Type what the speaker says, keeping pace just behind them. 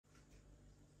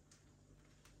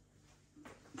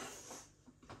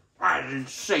is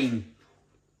insane.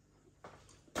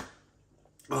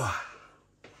 Oh.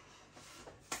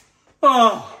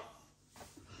 Oh.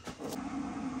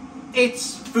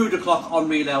 It's food o'clock on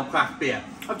Real Ale Craft Beer.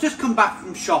 I've just come back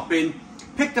from shopping,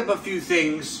 picked up a few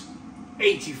things,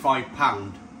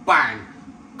 £85. Bang.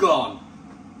 Gone.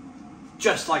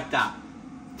 Just like that.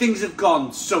 Things have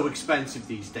gone so expensive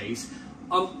these days.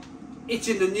 It's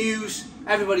in the news,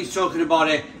 everybody's talking about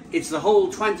it. It's the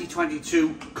whole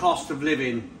 2022 cost of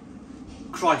living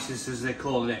crisis, as they're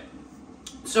calling it.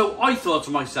 So I thought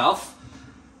to myself,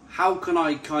 how can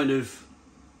I kind of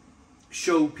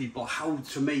show people how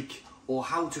to make, or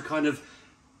how to kind of,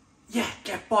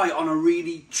 get by on a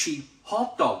really cheap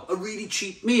hot dog, a really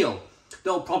cheap meal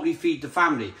that'll probably feed the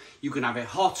family. You can have it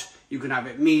hot, you can have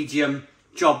it medium,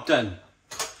 job done.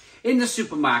 In the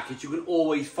supermarket, you can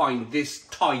always find this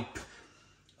type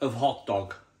of hot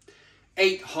dog.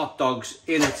 8 hot dogs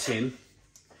in a tin.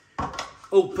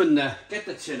 Get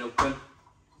the tin open.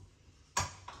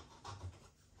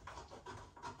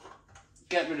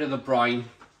 Get rid of the brine.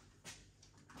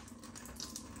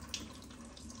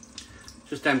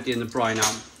 Just emptying the brine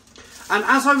out. And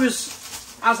as I was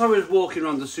walking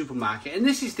around the supermarket, and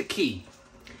this is the key,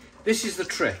 this is the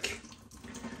trick.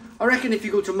 I reckon if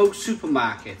you go to most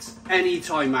supermarkets any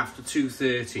time after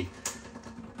 2:30,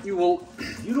 you'll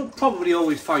probably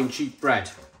always find cheap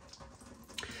bread.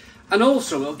 And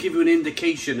also it'll give you an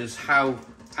indication as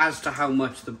to how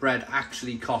much the bread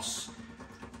actually costs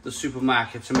the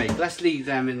supermarket to make. Let's leave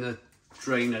them in the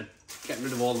drainer, get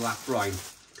rid of all of that brine.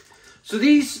 So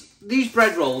these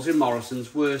bread rolls in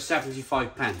Morrison's were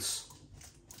 75 pence.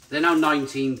 They're now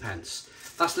 19 pence.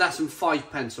 That's less than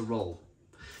 5 pence a roll.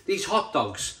 These hot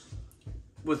dogs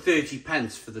were 30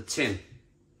 pence for the tin.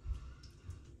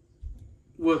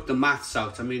 Work the maths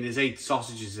out. I mean, there's 8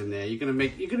 sausages in there. You're gonna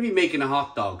be making a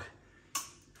hot dog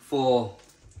for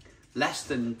less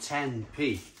than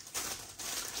 10p.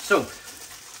 So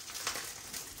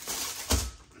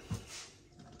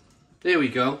there we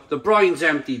go. The brine's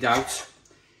emptied out.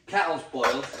 Kettle's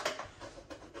boiled.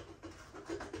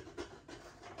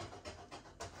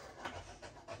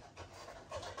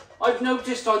 I've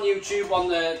noticed on YouTube, on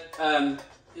the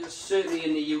certainly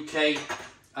in the UK,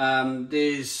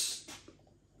 there's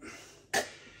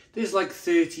like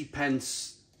 30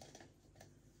 pence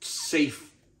saver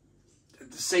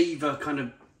kind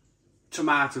of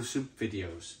tomato soup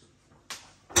videos.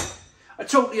 I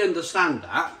totally understand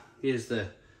that. Here's the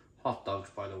hot dogs,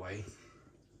 by the way.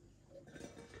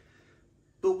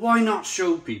 But why not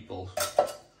show people?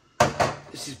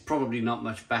 This is probably not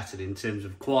much better in terms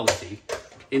of quality,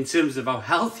 in terms of how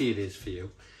healthy it is for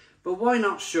you. But why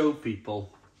not show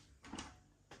people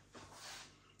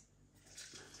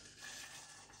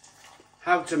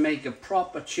how to make a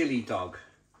proper chili dog?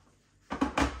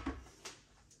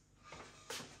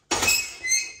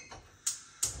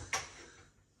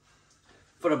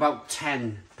 For about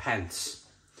 10 pence.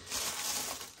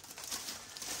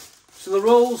 So the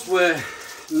rolls were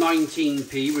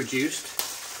 19p reduced.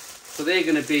 So they're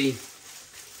going to be,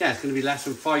 it's going to be less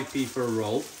than 5p for a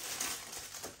roll.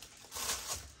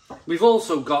 We've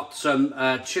also got some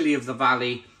Chilli of the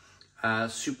Valley,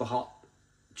 super hot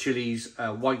chilies,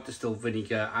 white distilled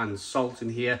vinegar and salt in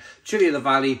here. Chilli of the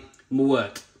Valley,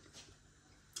 Muerte.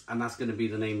 And that's going to be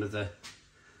the name of the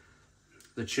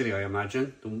chili, I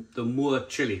imagine. The Muerte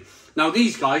chili. Now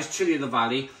these guys, Chilli of the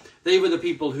Valley, they were the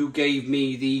people who gave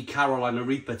me the Carolina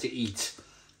Reaper to eat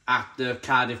at the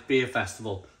Cardiff Beer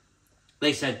Festival.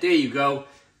 They said, there you go,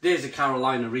 there's a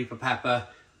Carolina Reaper pepper,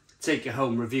 take it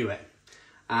home, review it.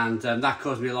 And that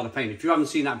caused me a lot of pain. If you haven't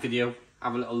seen that video,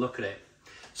 have a little look at it.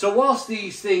 So whilst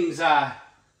these things are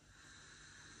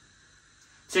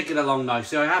ticking along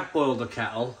nicely, I have boiled the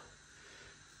kettle.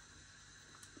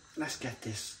 Let's get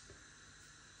this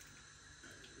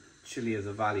Chilli of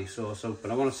the Valley sauce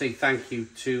open. I want to say thank you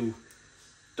to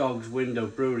Dog's Window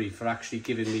Brewery for actually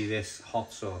giving me this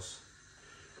hot sauce.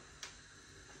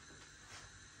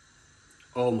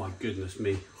 Oh my goodness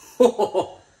me.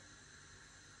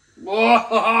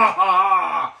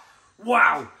 Wow.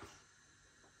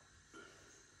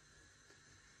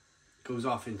 Goes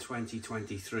off in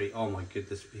 2023. Oh my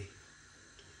goodness me.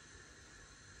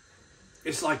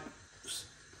 It's like,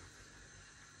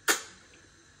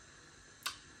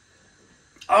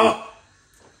 oh,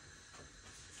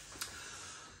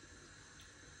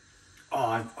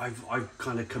 I've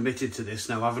kind of committed to this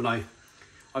now, haven't I?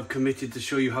 I've committed to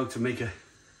show you how to make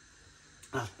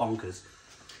that's bonkers,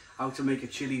 how to make a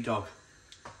chili dog,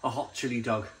 a hot chili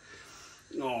dog.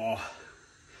 Oh,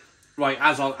 right,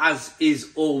 as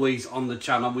is always on the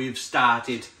channel, we've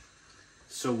started,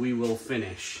 so we will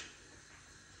finish.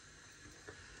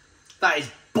 That is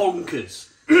bonkers.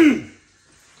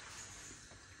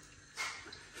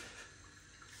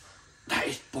 That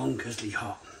is bonkersly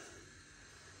hot.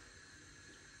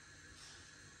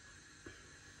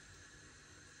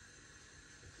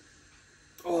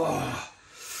 Oh,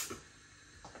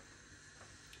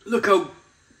 look how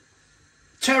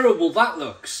terrible that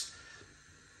looks.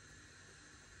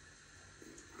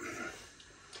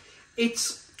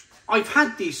 I've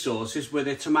had these sauces where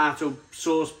they're tomato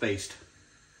sauce based.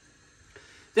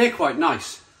 They're quite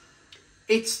nice.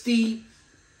 It's the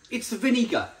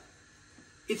vinegar.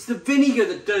 It's the vinegar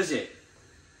that does it.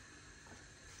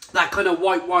 That kind of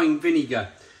white wine vinegar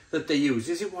that they use.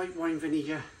 Is it white wine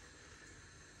vinegar?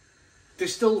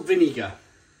 Distilled vinegar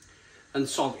and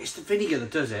salt. It's the vinegar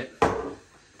that does it.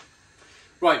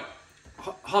 Right,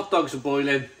 hot dogs are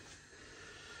boiling.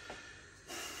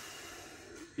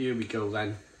 Here we go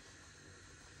then.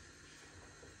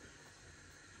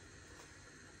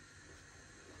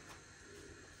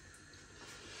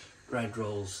 Bread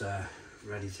rolls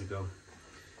ready to go.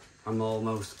 I'm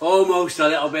almost a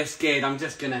little bit scared. I'm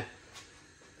just gonna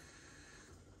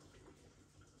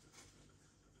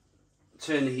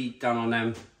turn the heat down on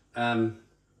them.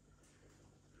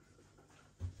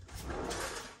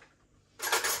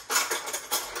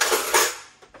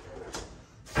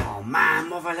 Oh man,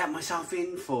 what have I let myself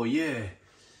in for? Yeah.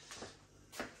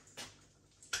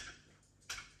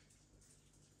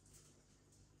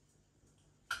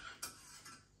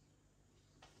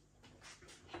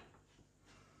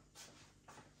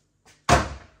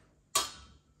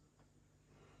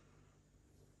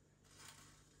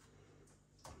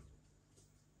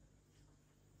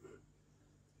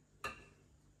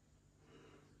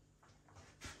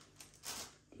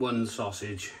 One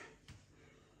sausage.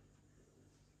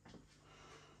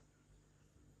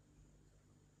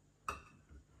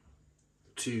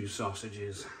 Two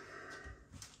sausages.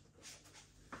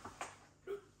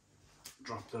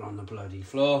 Dropped it on the bloody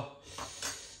floor.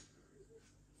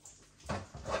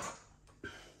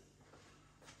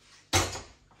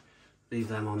 Leave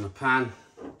them on the pan.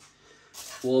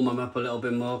 Warm them up a little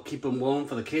bit more. Keep them warm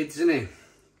for the kids, innit?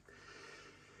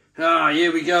 Ah,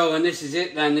 here we go. And this is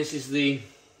it then. This is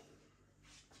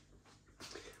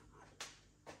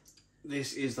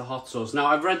the hot sauce. Now,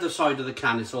 I've read the side of the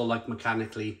can. It's all like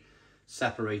mechanically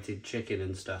separated chicken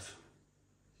and stuff.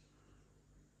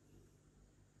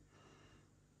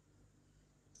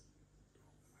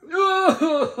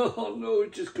 Oh no,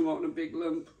 it just come out in a big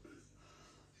lump.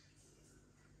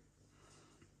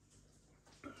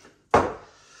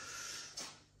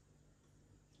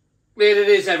 There it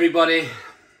is, everybody.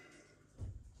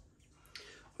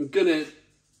 I'm gonna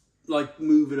like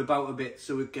move it about a bit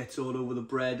so it gets all over the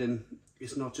bread and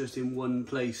it's not just in one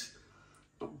place.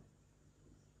 Oh,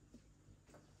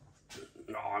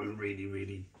 I'm really,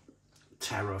 really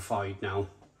terrified now.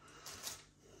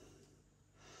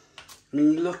 I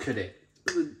mean, look at it.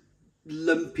 The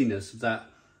lumpiness of that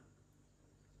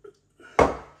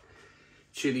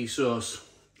chili sauce.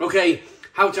 Okay,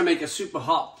 how to make a super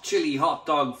hot chili hot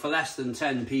dog for less than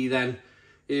 10p then.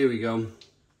 Here we go.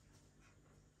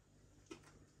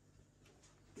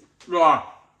 Right.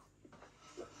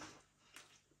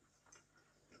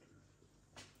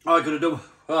 Oh, I could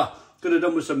have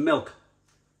done with some milk.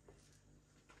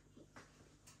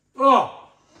 Oh.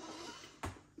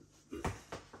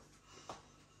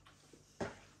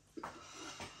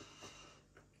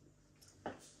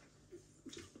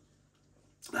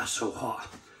 That's so hot.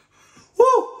 Woo!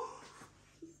 Oh,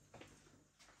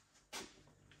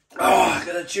 I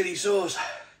got a chili sauce.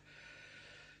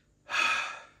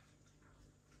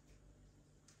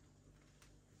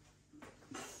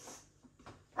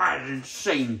 That is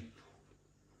insane.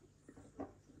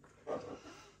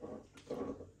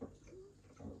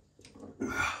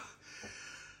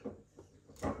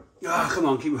 Ah, come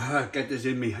on, get this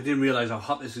in me. I didn't realise how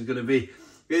hot this is going to be.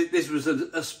 This was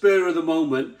a spur of the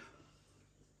moment,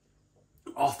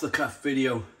 off the cuff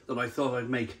video that I thought I'd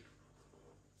make.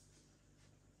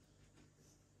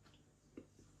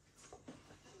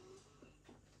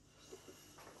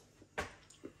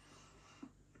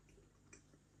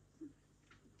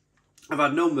 I've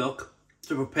had no milk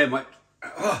to prepare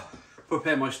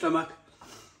my stomach.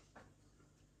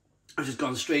 I've just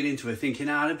gone straight into it thinking,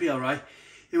 it'll be alright.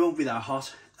 It won't be that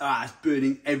hot. It's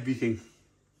burning everything.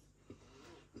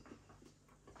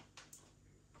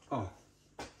 Oh.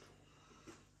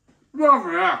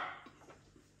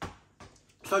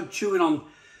 It's like chewing on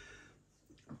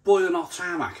boiling hot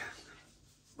tarmac.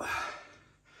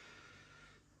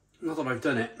 Not that I've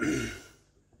done it.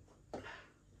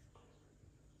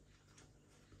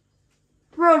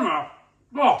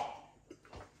 Oh.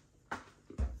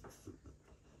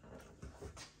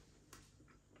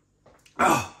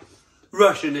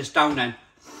 rushing this down then.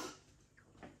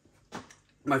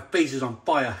 My face is on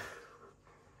fire.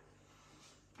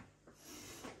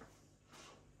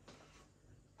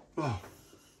 Oh.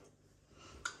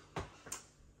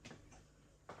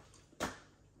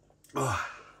 Oh.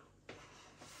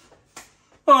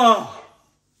 Oh.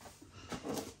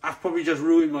 That's probably just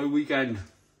ruined my weekend.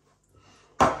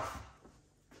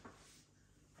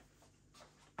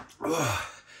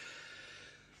 Oh.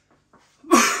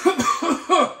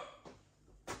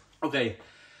 Okay.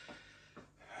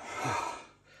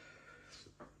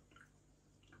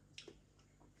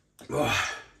 Oh.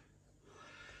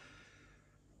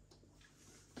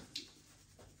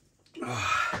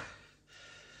 Oh.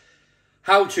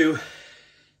 How to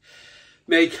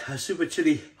make a super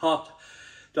chili hot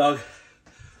dog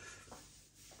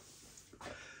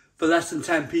for less than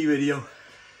 10p video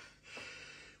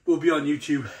will be on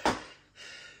YouTube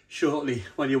shortly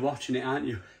when you're watching it, aren't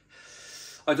you?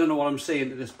 I don't know what I'm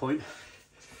saying at this point.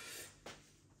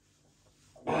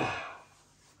 Oh.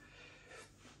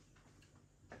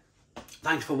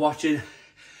 Thanks for watching.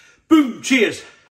 Boom, cheers.